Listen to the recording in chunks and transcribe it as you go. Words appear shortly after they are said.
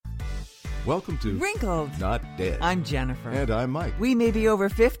Welcome to Wrinkled. Not Dead. I'm Jennifer. And I'm Mike. We may be over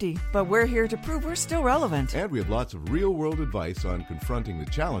 50, but we're here to prove we're still relevant. And we have lots of real-world advice on confronting the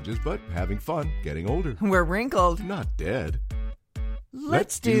challenges, but having fun getting older. We're wrinkled. Not dead.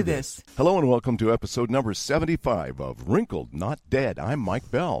 Let's do this. Hello and welcome to episode number 75 of Wrinkled, Not Dead. I'm Mike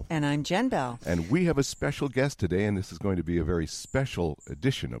Bell. And I'm Jen Bell. And we have a special guest today, and this is going to be a very special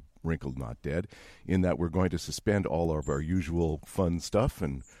edition of Wrinkled, Not Dead, in that we're going to suspend all of our usual fun stuff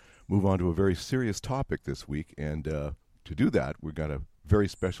and move on to a very serious topic this week. And to do that, we've got a very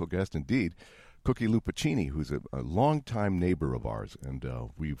special guest indeed, Cookie Lupacchini, who's a longtime neighbor of ours. And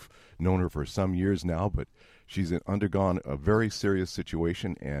we've known her for some years now, but she's undergone a very serious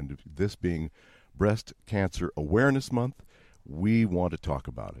situation. And this being Breast Cancer Awareness Month, we want to talk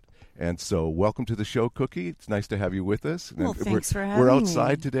about it. And so welcome to the show, Cookie. It's nice to have you with us. Well, thanks for having We're me.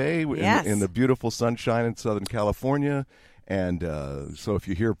 outside today Yes. in the beautiful sunshine in Southern California. And so if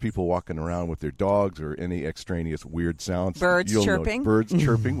you hear people walking around with their dogs or any extraneous weird sounds, Birds you'll chirping. know birds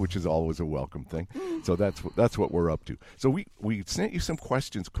chirping, which is always a welcome thing. So that's what we're up to. So we sent you some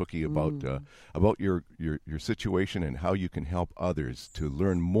questions, Cookie, about your situation and how you can help others to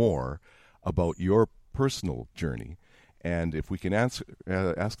learn more about your personal journey. And if we can ask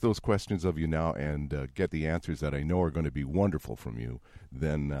those questions of you now and get the answers that I know are going to be wonderful from you,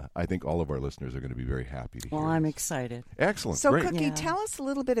 then I think all of our listeners are going to be very happy to hear. Well, I'm this. excited. Excellent. So, Great. Cookie, Yeah. tell us a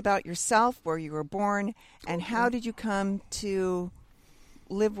little bit about yourself, where you were born, and how did you come to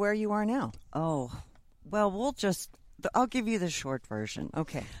live where you are now? Oh, well, I'll give you the short version.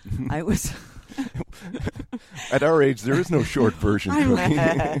 Okay. I was, At our age, there is no short version,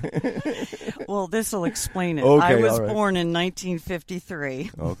 Cookie. well, this will explain it. Okay, I was all right. born in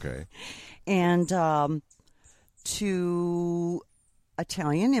 1953, Okay. and to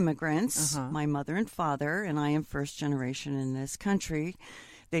Italian immigrants, Uh-huh. my mother and father, and I am first generation in this country.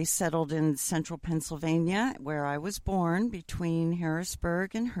 They settled in central Pennsylvania, where I was born, between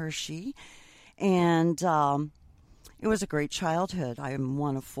Harrisburg and Hershey. And it was a great childhood. I am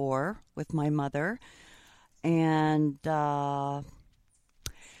one of four with my mother. And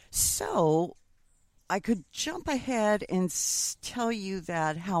so I could jump ahead and tell you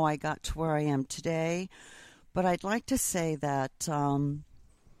that how I got to where I am today. But I'd like to say that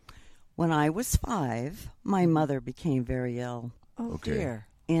when I was 5, my mother became very ill. Oh, Okay. dear.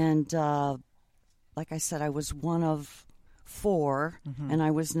 And like I said, I was one of 4, and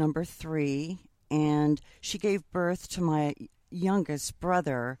I was number 3. And she gave birth to my youngest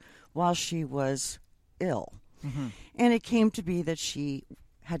brother while she was ill. And it came to be that she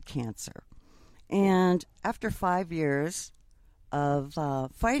had cancer. And after 5 years of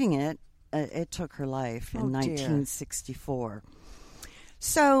fighting it, it took her life in Oh, dear. 1964.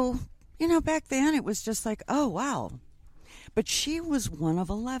 So, back then it was just like, oh, wow. But she was one of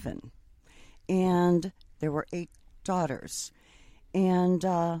 11. And there were 8 daughters. And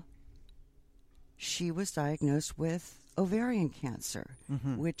she was diagnosed with ovarian cancer,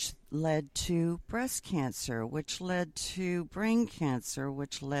 which led to breast cancer, which led to brain cancer,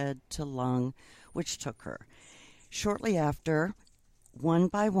 which led to lung, which took her. Shortly after, one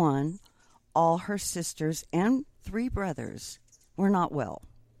by one, all her sisters and 3 brothers were not well.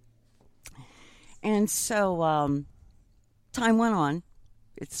 And so time went on.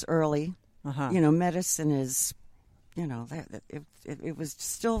 It's early. Uh-huh. Medicine is, it was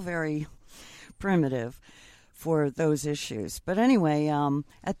still very primitive for those issues. But anyway,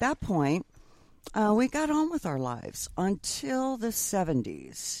 at that point, we got on with our lives until the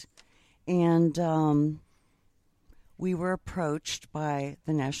 70s. And we were approached by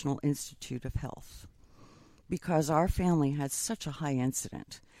the National Institute of Health because our family had such a high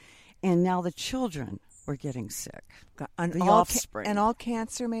incident. And now the children were getting sick. And The all offspring. and all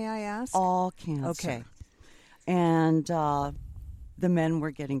cancer, may I ask? All cancer. Okay. And the men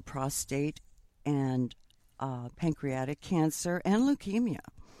were getting prostate and pancreatic cancer and leukemia.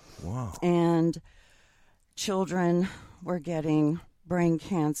 Wow. And children were getting brain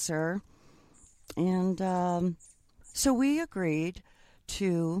cancer. And so we agreed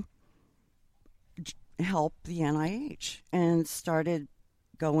to help the NIH and started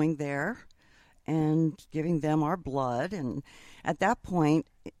going there and giving them our blood. And at that point,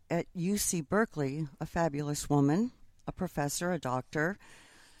 at UC Berkeley, a fabulous woman, a professor, a doctor,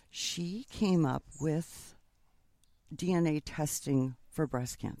 she came up with DNA testing for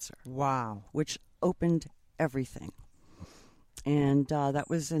breast cancer, Wow. which opened everything. And that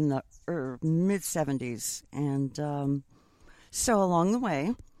was in the mid-70s. And so along the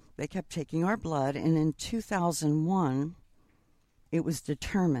way, they kept taking our blood. And in 2001, it was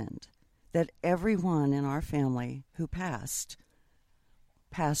determined that everyone in our family who passed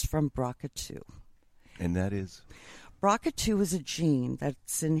passed from BRCA2. And that is? BRCA2 is a gene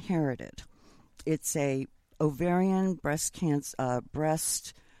that's inherited. It's a ovarian, breast cancer,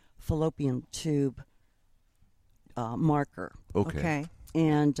 breast fallopian tube marker. Okay.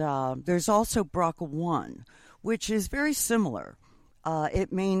 And there's also BRCA1, which is very similar.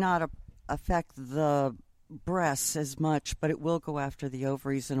 It may not affect the breasts as much, but it will go after the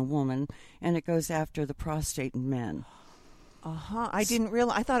ovaries in a woman, and it goes after the prostate in men. I didn't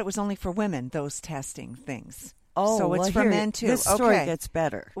realize. I thought it was only for women, those testing things. Oh, so it's for men too. This story gets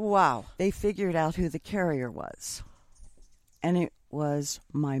better. Wow. They figured out who the carrier was, and it was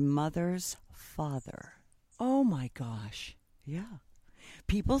my mother's father. Oh, my gosh. Yeah.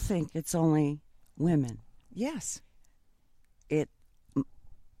 People think it's only women. Yes.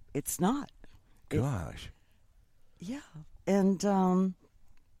 It's not. Gosh. Yeah. And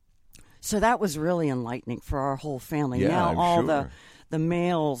so that was really enlightening for our whole family. Yeah, now I'm all sure. the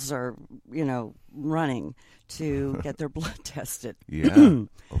males are, running to get their blood tested. Yeah,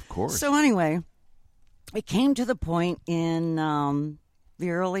 of course. So anyway, it came to the point in the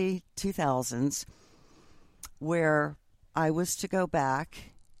early 2000s where I was to go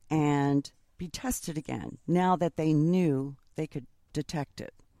back and be tested again now that they knew they could detect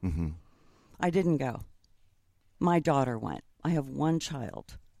it. Mm-hmm. I didn't go. My daughter went. I have one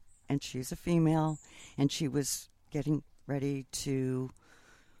child, and she's a female, and she was getting ready to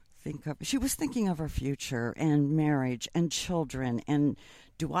she was thinking of her future and marriage and children, and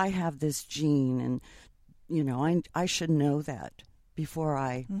do I have this gene? And, I should know that before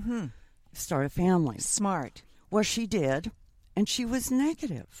I start a family. Smart. Well, she did, and she was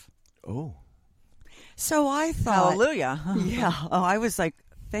negative. Oh. So I thought... Hallelujah. Yeah. Oh, I was like,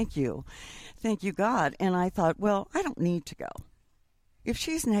 thank you. Thank you, God. And I thought, well, I don't need to go. If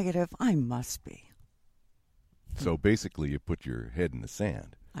she's negative, I must be. So basically you put your head in the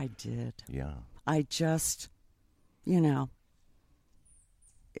sand. I did. Yeah. I just, if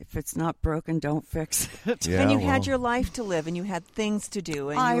it's not broken, don't fix it. Yeah, And you had your life to live, and you had things to do,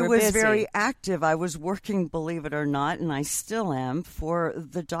 and you were I was busy. very active. I was working, believe it or not, and I still am, for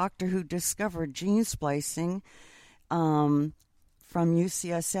the doctor who discovered gene splicing from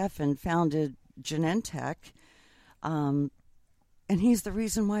UCSF and founded Genentech. And he's the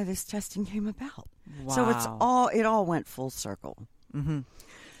reason why this testing came about. Wow. So it all went full circle. Mm-hmm.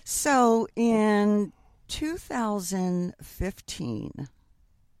 So in 2015,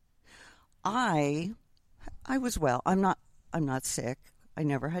 I was well. I'm not sick. I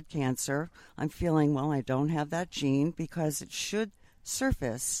never had cancer. I'm feeling well. I don't have that gene because it should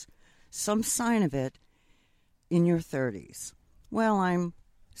surface some sign of it in your 30s. Well, I'm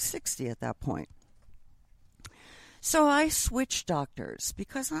 60 at that point. So I switched doctors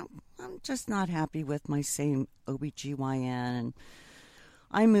because I'm just not happy with my same OBGYN, and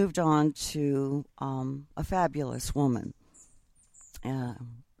I moved on to a fabulous woman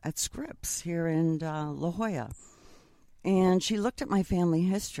at Scripps here in La Jolla. And she looked at my family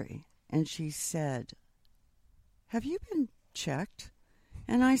history, and she said, "Have you been checked?"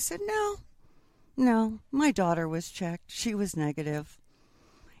 And I said, No, my daughter was checked. She was negative.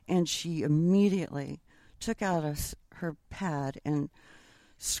 And she immediately took out her pad and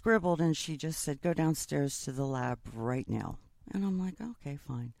scribbled, and she just said, "Go downstairs to the lab right now." And I'm like, okay,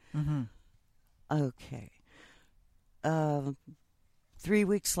 fine. Mm-hmm. Okay. 3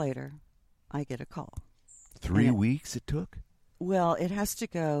 weeks later, I get a call. 3 weeks it took? Well, it has to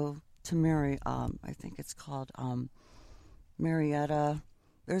go to I think it's called Marietta.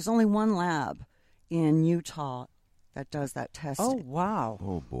 There's only one lab in Utah that does that testing. Oh, wow.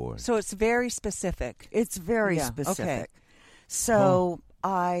 Oh, boy. So it's very specific. It's very Yeah, specific. okay. So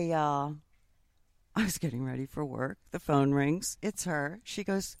I was getting ready for work. The phone rings. It's her. She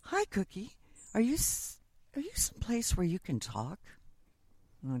goes, "Hi, Cookie. Are you someplace where you can talk?"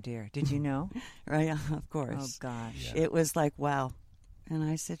 Oh, dear. Did you know? Right, of Oh, course. gosh. It was like, wow. And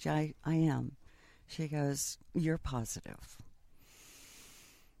I said, "Yeah, I am." She goes, "You're positive."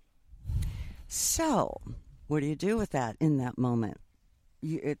 So, what do you do with that in that moment?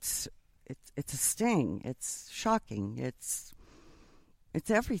 It's a sting. It's shocking. It's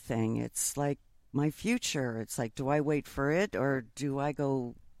everything. It's like my future. It's like, do I wait for it, or do I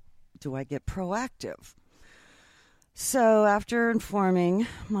get proactive? So after informing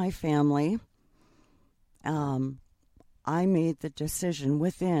my family, I made the decision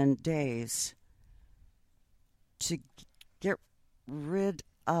within days to get rid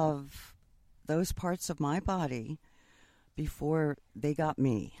of those parts of my body before they got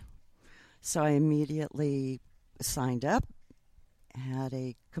me. So I immediately signed up, had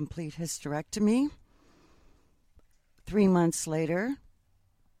a complete hysterectomy. 3 months later,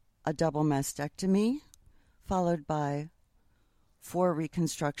 a double mastectomy, followed by 4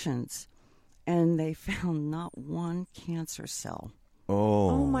 reconstructions, and they found not one cancer cell.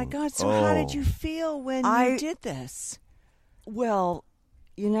 Oh my God! So how did you feel when you did this? Well,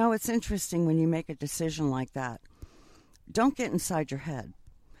 it's interesting when you make a decision like that. Don't get inside your head.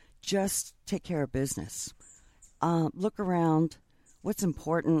 Just take care of business. Look around. What's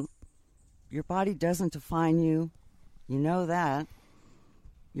important? Your body doesn't define you. You know that.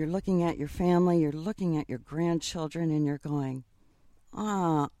 You're looking at your family. You're looking at your grandchildren, and you're going,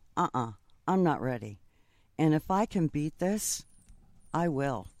 I'm not ready. And if I can beat this, I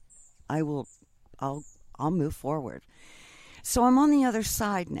will. I'll move forward. So I'm on the other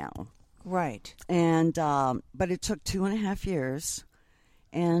side now. Right. And but it took 2.5 years,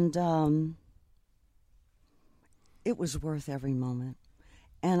 and it was worth every moment.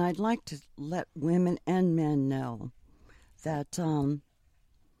 And I'd like to let women and men know that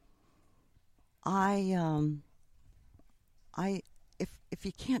if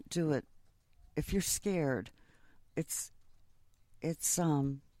you can't do it, if you're scared, it's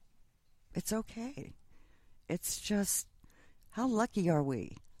okay. It's just, how lucky are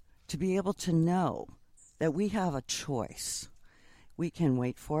we to be able to know that we have a choice? We can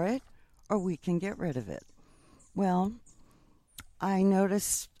wait for it, or we can get rid of it. Well, I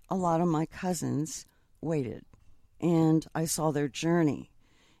noticed a lot of my cousins waited, and I saw their journey.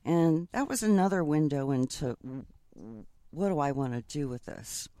 And that was another window into, what do I want to do with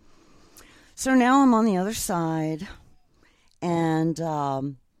this? So now I'm on the other side, and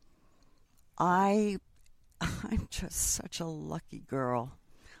I'm just such a lucky girl.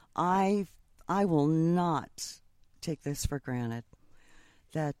 I will not take this for granted,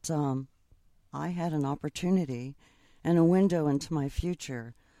 that I had an opportunity and a window into my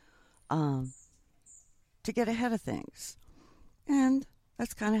future to get ahead of things. And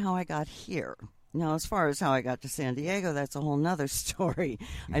that's kind of how I got here. Now, as far as how I got to San Diego, that's a whole nother story.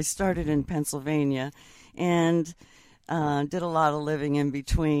 I started in Pennsylvania and did a lot of living in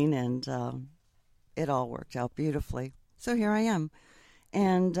between, and it all worked out beautifully. So here I am.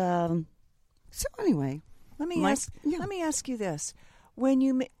 And so anyway. Let me ask you this. When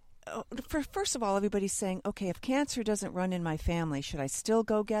you first of all, everybody's saying, okay, if cancer doesn't run in my family, should I still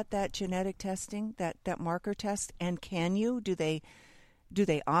go get that genetic testing, that marker test? And can you? Do they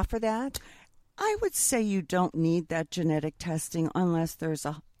offer that? I would say you don't need that genetic testing unless there's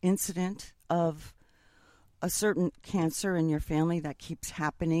an incident of a certain cancer in your family that keeps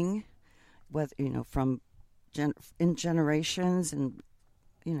happening, whether from in generations, and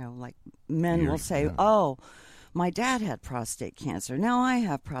like men will say, "Oh, my dad had prostate cancer. Now I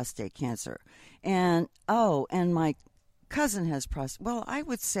have prostate cancer," and my cousin has prostate. Well, I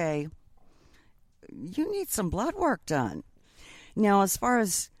would say you need some blood work done. Now, as far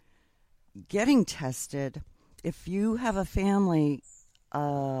as getting tested, if you have a family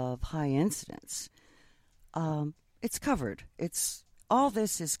of high incidence, it's covered. All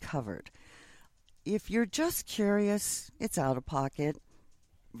this is covered. If you're just curious, it's out of pocket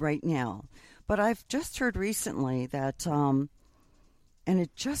right now. But I've just heard recently that, and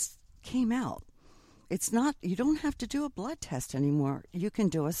it just came out, it's not, you don't have to do a blood test anymore. You can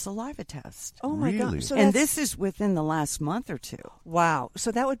do a saliva test. Oh, my God. So and this is within the last month or two. Wow.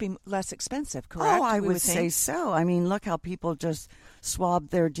 So that would be less expensive, correct? Oh, I would say so. I mean, look how people just swab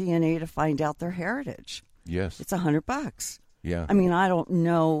their DNA to find out their heritage. Yes. It's $100. Yeah. I mean, I don't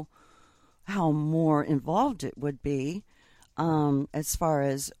know how more involved it would be as far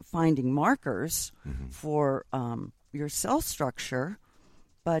as finding markers for your cell structure,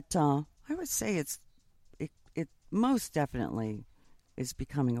 but I would say it most definitely is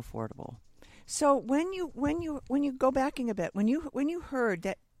becoming affordable. So when you go backing a bit, when you heard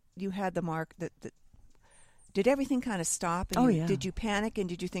that you had the mark, that did everything kind of stop? And yeah. Did you panic and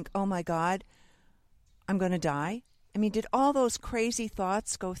did you think, oh my God, I'm going to die? I mean, did all those crazy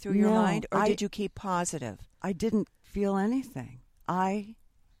thoughts go through your mind, or did you keep positive? I didn't feel anything. I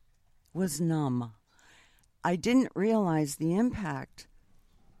was numb. I didn't realize the impact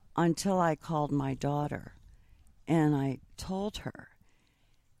until I called my daughter, and I told her,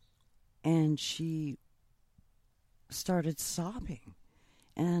 and she started sobbing,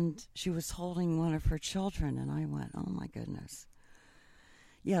 and she was holding one of her children, and I went, oh my goodness.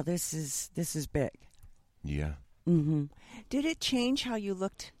 Yeah, this is big. Yeah. Mm-hmm. Did it change how you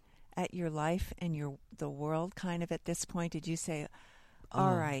looked at your life and the world kind of at this point? Did you say,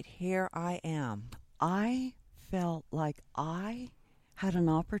 all right, here I am? I felt like I had an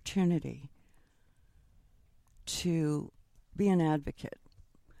opportunity to be an advocate,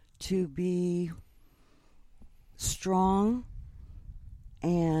 to be strong,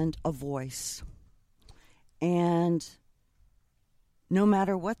 and a voice. And no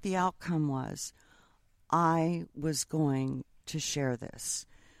matter what the outcome was, I was going to share this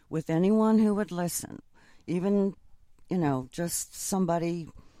with anyone who would listen, even, just somebody,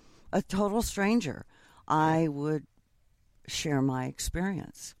 a total stranger. I would share my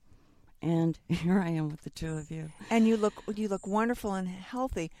experience. And here I am with the two of you. And you look wonderful and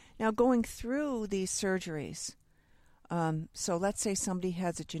healthy. Now, going through these surgeries, so let's say somebody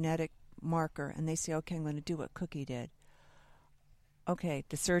has a genetic marker and they say, okay, I'm going to do what Cookie did. Okay,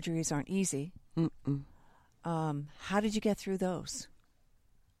 the surgeries aren't easy. Mm-mm. How did you get through those?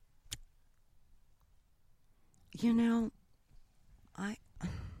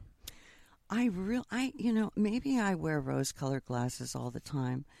 Maybe I wear rose-colored glasses all the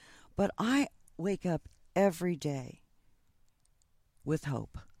time, but I wake up every day with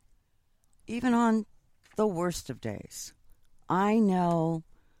hope. Even on the worst of days, I know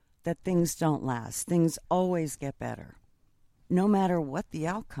that things don't last. Things always get better. No matter what the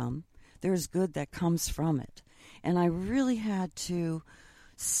outcome, there's good that comes from it. And I really had to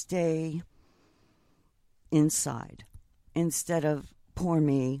stay inside instead of poor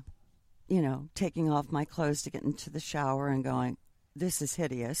me, taking off my clothes to get into the shower and going, this is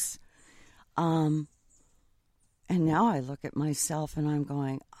hideous. And now I look at myself and I'm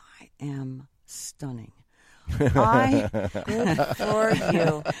going, I am stunning. Good for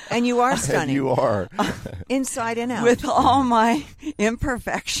you. And you are stunning. And you are. Inside and out. With all my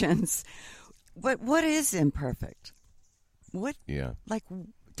imperfections. But what is imperfect?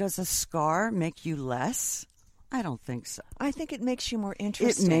 Does a scar make you less? I don't think so. I think it makes you more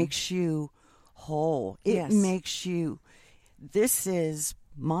interesting. It makes you whole. It makes you, this is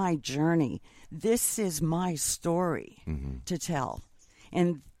my journey. This is my story to tell.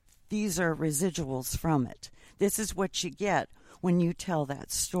 And these are residuals from it. This is what you get when you tell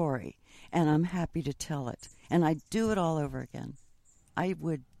that story. And I'm happy to tell it. And I'd do it all over again. I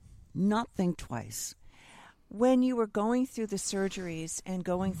would not think twice. When you were going through the surgeries and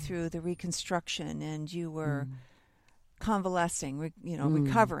going through the reconstruction and you were convalescing,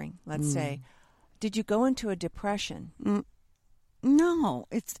 recovering, let's say, did you go into a depression? No,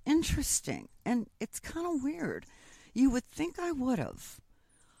 it's interesting. And it's kind of weird. You would think I would have.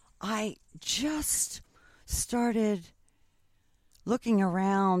 I just started looking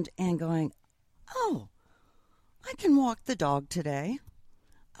around and going, oh, I can walk the dog today.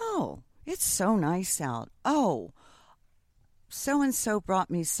 Oh, it's so nice out. Oh, so-and-so brought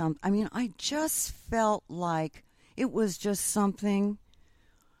me some. I just felt like it was just something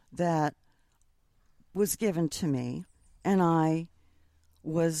that was given to me, and I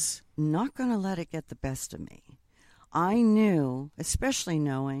was not going to let it get the best of me. I knew, especially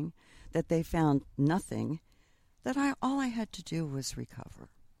knowing that they found nothing, that all I had to do was recover.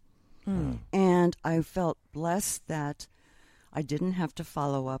 And I felt blessed that I didn't have to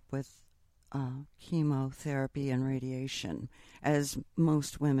follow up with chemotherapy and radiation, as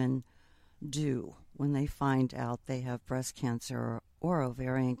most women do when they find out they have breast cancer or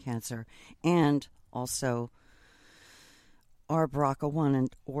ovarian cancer, and also are BRCA1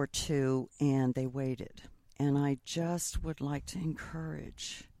 or 2, and they waited. And I just would like to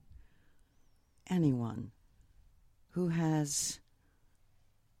encourage anyone who has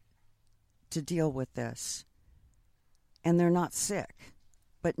to deal with this, and they're not sick,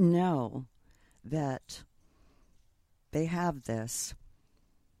 but know that they have this,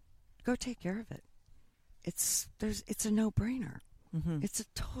 go take care of it. It's a no-brainer. It's a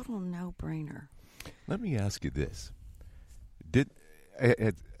total no-brainer. Let me ask you this: Did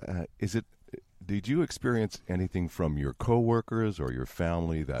you experience anything from your coworkers or your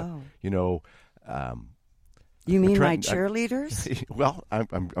family that you mean my cheerleaders? Well,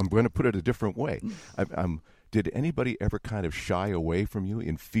 I'm going to put it a different way. Did anybody ever kind of shy away from you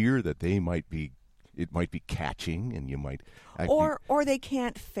in fear that it might be catching and you might or they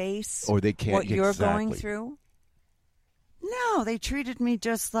can't face what you're going through? No, they treated me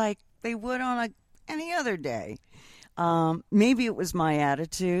just like they would on any other day. Maybe it was my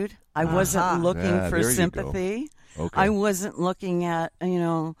attitude. I wasn't looking for sympathy. Okay. I wasn't looking at,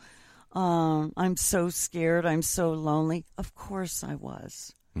 I'm so scared, I'm so lonely. Of course I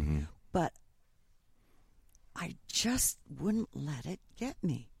was. But I just wouldn't let it get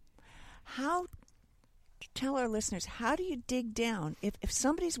me. Tell our listeners, how do you dig down? If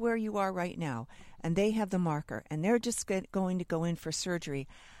somebody's where you are right now and they have the marker and they're just going to go in for surgery,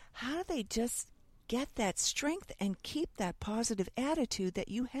 how do they just get that strength and keep that positive attitude that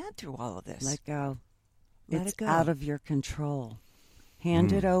you had through all of this? Let go. Let it's it go. Out of your control.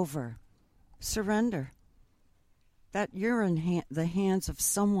 Hand it over. Surrender. that you're in the hands of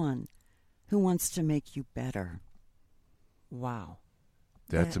someone who wants to make you better. Wow.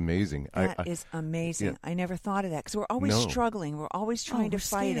 That's amazing. That is amazing. Yeah. I never thought of that because we're always struggling. We're always trying to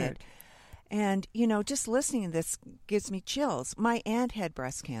fight scared. it. And, just listening to this gives me chills. My aunt had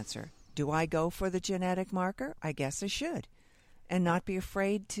breast cancer. Do I go for the genetic marker? I guess I should. And not be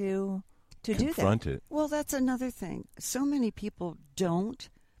afraid to do that. Confront it. Well, that's another thing. So many people don't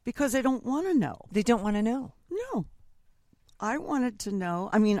because they don't want to know. They don't want to know. No. I wanted to know.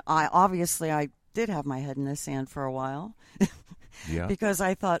 I mean, I did have my head in the sand for a while. Yeah. Because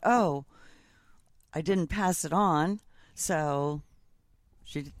I thought, I didn't pass it on, so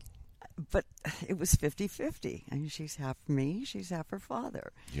but it was 50-50. I mean, she's half me, she's half her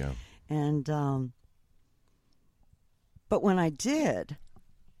father. Yeah. And, but when I did,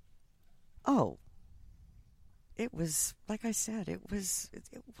 it was, like I said, it was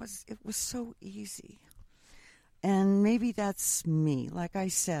so easy. And maybe that's me. Like I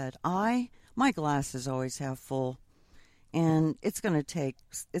said, my glass is always half full. And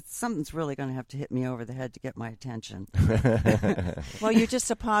something's really going to have to hit me over the head to get my attention. Well, you're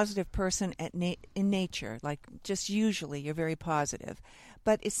just a positive person in nature. Like, just usually you're very positive.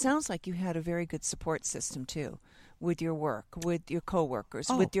 But it sounds like you had a very good support system, too, with your work, with your coworkers,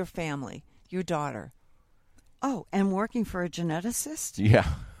 with your family, your daughter. Oh, and working for a geneticist? Yeah.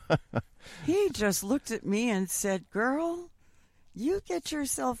 He just looked at me and said, "Girl, you get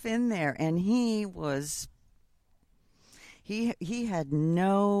yourself in there." And he was... He had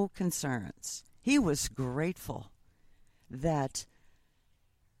no concerns. He was grateful that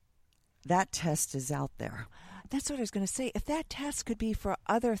test is out there. That's what I was going to say. If that test could be for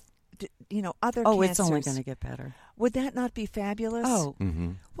other cancers. It's only going to get better. Would that not be fabulous? Oh,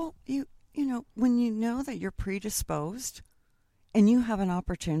 Mm-hmm. well, when you know that you're predisposed and you have an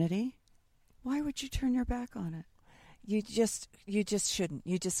opportunity, why would you turn your back on it? You just shouldn't.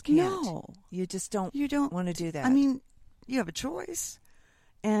 You just can't. No. You just don't. You don't want to do that. I mean, you have a choice.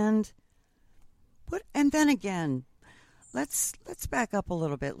 And then again, let's back up a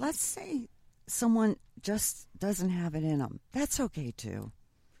little bit. Let's say someone just doesn't have it in them. That's okay too.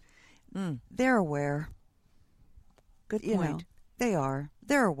 They're aware. Good You point. know, they are.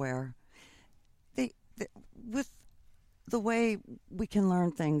 They're aware. They with the way we can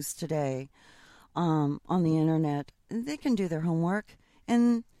learn things today on the internet, they can do their homework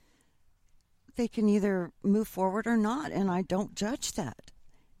and they can either move forward or not, and I don't judge that.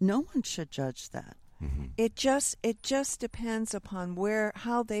 No one should judge that. Mm-hmm. It just depends upon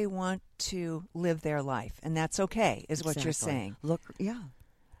how they want to live their life, and that's okay, is what you're Exactly. saying. Look, yeah.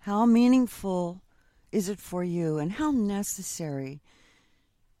 How meaningful is it for you, and how necessary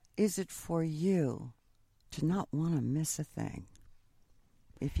is it for you to not want to miss a thing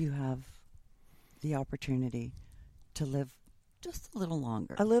if you have the opportunity to live just a little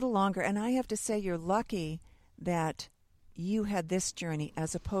longer? A little longer, and I have to say you're lucky that you had this journey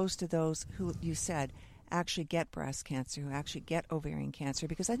as opposed to those who you said actually get breast cancer, who actually get ovarian cancer,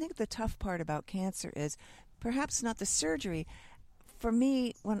 because I think the tough part about cancer is perhaps not the surgery. For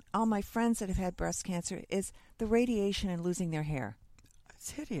me, when all my friends that have had breast cancer, is the radiation and losing their hair.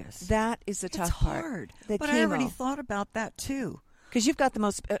 It's hideous. That is the tough it's part. hard. The But chemo. I already thought about that too. Because you've got the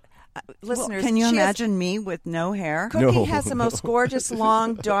most listeners. Well, can you she has- imagine me with no hair? Cookie No. has the most gorgeous,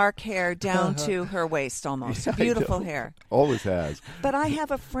 long, dark hair down to her waist almost. Yeah, I Beautiful know. hair. Always has. But I have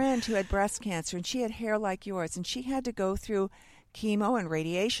a friend who had breast cancer, and she had hair like yours, and she had to go through chemo and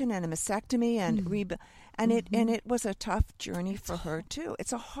radiation and a mastectomy and it was a tough journey for her too.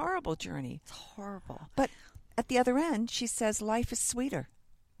 It's a horrible journey. It's horrible. But at the other end, she says life is sweeter.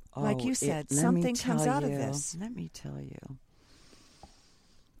 Like you said, let me something comes tell out of you- this. Let me tell you.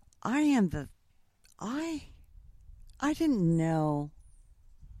 I didn't know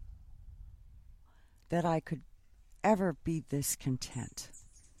that I could ever be this content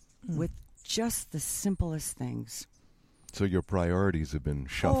with just the simplest things. So your priorities have been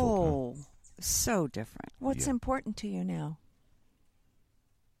shuffled. Oh, so different. What's Yeah. important to you now?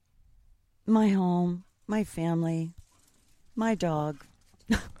 My home, my family, my dog,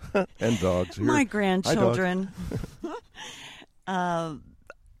 Huh? And dogs. Here. my Hi, dog. grandchildren,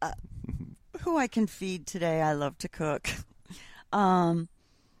 who I can feed today. I love to cook. My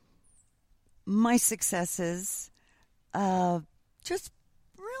successes, just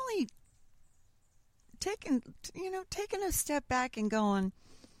really taking a step back and going,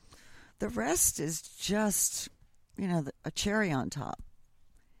 the rest is just, a cherry on top.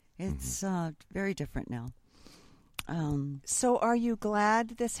 It's very different now. So are you glad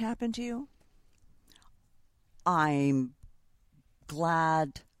this happened to you? I'm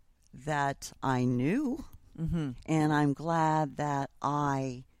glad that I knew Mm-hmm. And I'm glad that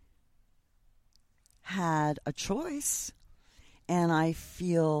I had a choice, and I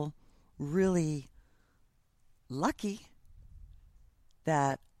feel really lucky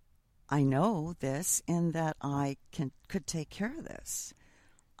that I know this and that I could take care of this.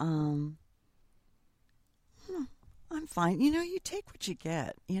 I'm fine. You take what you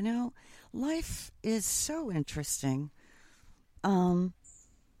get. Life is so interesting. How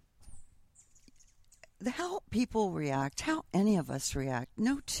people react, how any of us react,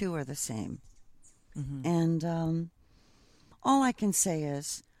 no two are the same. Mm-hmm. And all I can say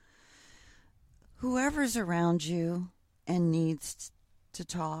is, whoever's around you and needs to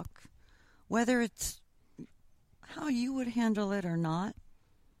talk, whether it's how you would handle it or not,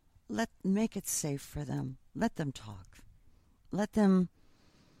 make it safe for them. Let them talk. Let them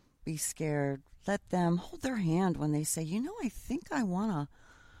be scared. Let them hold their hand when they say, I think I want to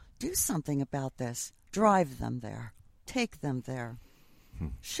do something about this. Drive them there. Take them there.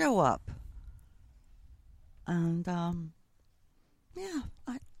 Show up. And, I'm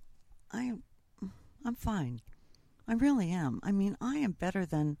fine. I really am. I mean, I am better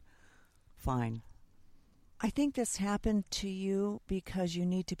than fine. I think this happened to you because you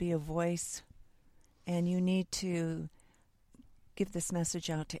need to be a voice and you need to give this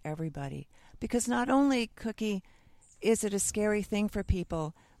message out to everybody. Because not only, Cookie, is it a scary thing for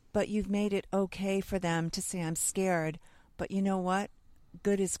people, but you've made it okay for them to say, I'm scared. But you know what?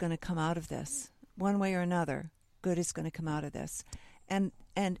 Good is going to come out of this. One way or another, good is going to come out of this. And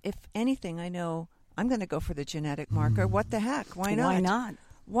if anything, I know I'm going to go for the genetic marker. What the heck? Why not? Why not?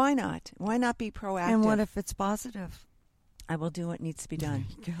 Why not? Why not be proactive? And what if it's positive? I will do what needs to be done.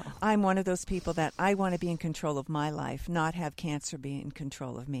 There you go. I'm one of those people that I want to be in control of my life, not have cancer be in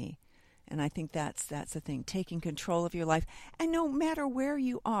control of me. And I think that's the thing, taking control of your life. And no matter where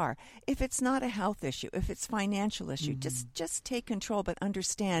you are, if it's not a health issue, if it's financial issue, just take control, but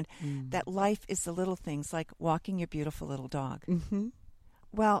understand that life is the little things, like walking your beautiful little dog. Mm-hmm.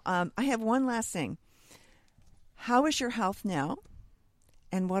 Well, I have one last thing. How is your health now?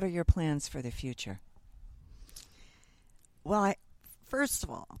 And what are your plans for the future? Well, first of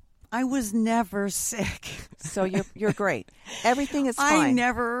all, I was never sick. So you're great. Everything is fine. I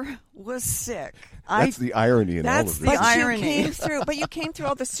never was sick. That's the irony in all of this. That's the irony. You came through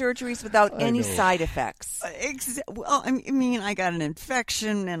all the surgeries without any side effects. Well, I mean, I got an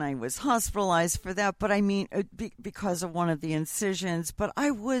infection and I was hospitalized for that, but I mean, because of one of the incisions, but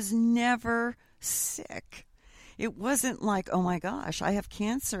I was never sick. It wasn't like, oh my gosh, I have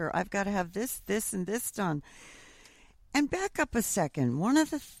cancer. I've got to have this, and this done. And back up a second. One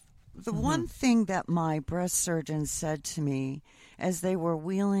of the one thing that my breast surgeon said to me as they were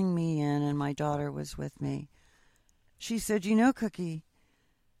wheeling me in and my daughter was with me, she said, Cookie,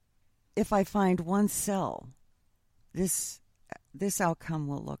 if I find one cell, this outcome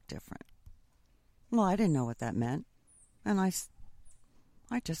will look different. Well, I didn't know what that meant. And I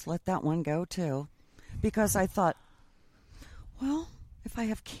just let that one go too. Because I thought, well, if I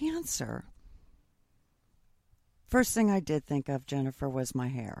have cancer, first thing I did think of, Jennifer, was my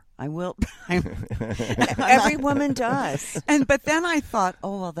hair. Every woman does. But then I thought,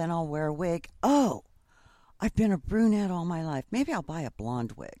 oh, well, then I'll wear a wig. Oh, I've been a brunette all my life. Maybe I'll buy a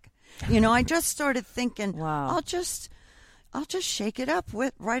blonde wig. I just started thinking, wow, I'll just shake it up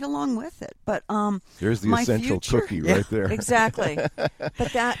right along with it. But there's the essential cookie right there. Exactly.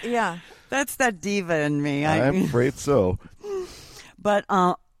 But that's that diva in me. I'm afraid so. But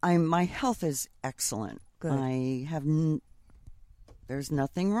my health is excellent. Good. I have there's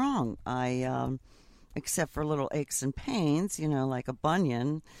nothing wrong. I except for little aches and pains, like a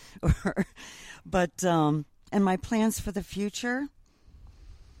bunion. But and my plans for the future.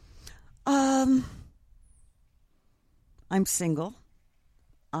 I'm single.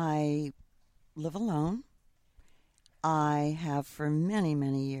 I live alone. I have for many,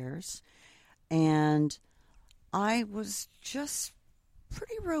 many years. And I was just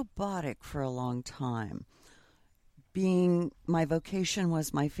pretty robotic for a long time. My vocation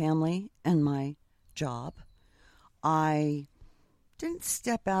was my family and my job. I didn't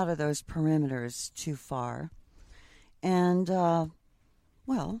step out of those perimeters too far. And,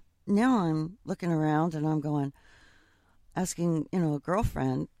 well, now I'm looking around and I'm asking, a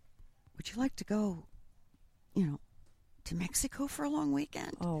girlfriend, would you like to go, to Mexico for a long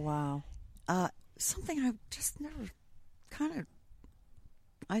weekend? Oh, wow. Something I just never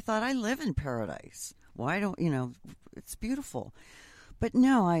I thought I live in paradise. Why don't, it's beautiful. But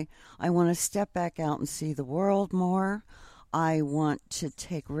no, I want to step back out and see the world more. I want to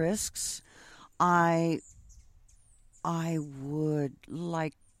take risks. I would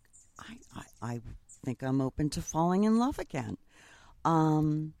like, I think I'm open to falling in love again.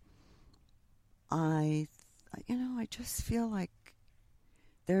 I just feel like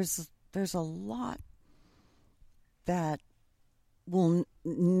there's a lot that we'll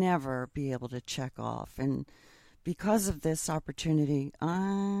never be able to check off, and because of this opportunity,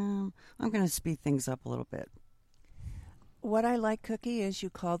 I'm going to speed things up a little bit. What I like, Cookie, is you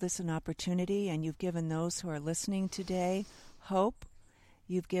call this an opportunity, and you've given those who are listening today hope.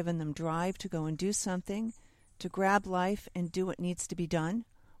 You've given them drive to go and do something, to grab life and do what needs to be done,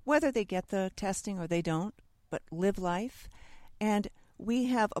 whether they get the testing or they don't, but live life. And we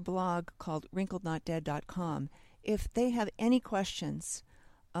have a blog called wrinklednotdead.com. If they have any questions,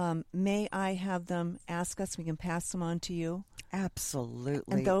 may I have them ask us? We can pass them on to you.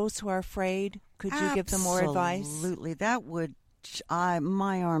 Absolutely. And those who are afraid, could you give them more advice? Absolutely. That would,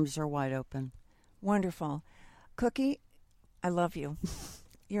 my arms are wide open. Wonderful. Cookie, I love you.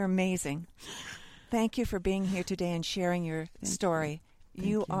 You're amazing. Thank you for being here today and sharing your story.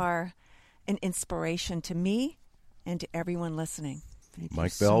 You are an inspiration to me and to everyone listening.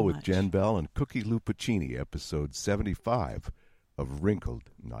 Mike Bell with Jen Bell and Cookie Lupacchini, episode 75 of Wrinkled,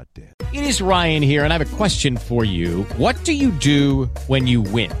 Not Dead. It is Ryan here, and I have a question for you. What do you do when you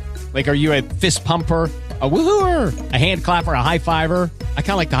win? Like, are you a fist pumper, a woohooer, a hand clapper, a high fiver? I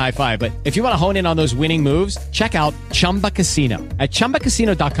kind of like the high five, but if you want to hone in on those winning moves, check out Chumba Casino. At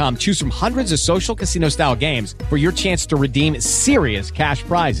ChumbaCasino.com, choose from hundreds of social casino-style games for your chance to redeem serious cash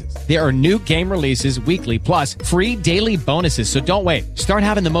prizes. There are new game releases weekly, plus free daily bonuses, so don't wait. Start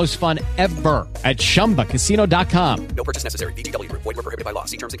having the most fun ever at ChumbaCasino.com. No purchase necessary. VGW Group. Void where prohibited by law.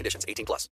 See terms and conditions. 18+.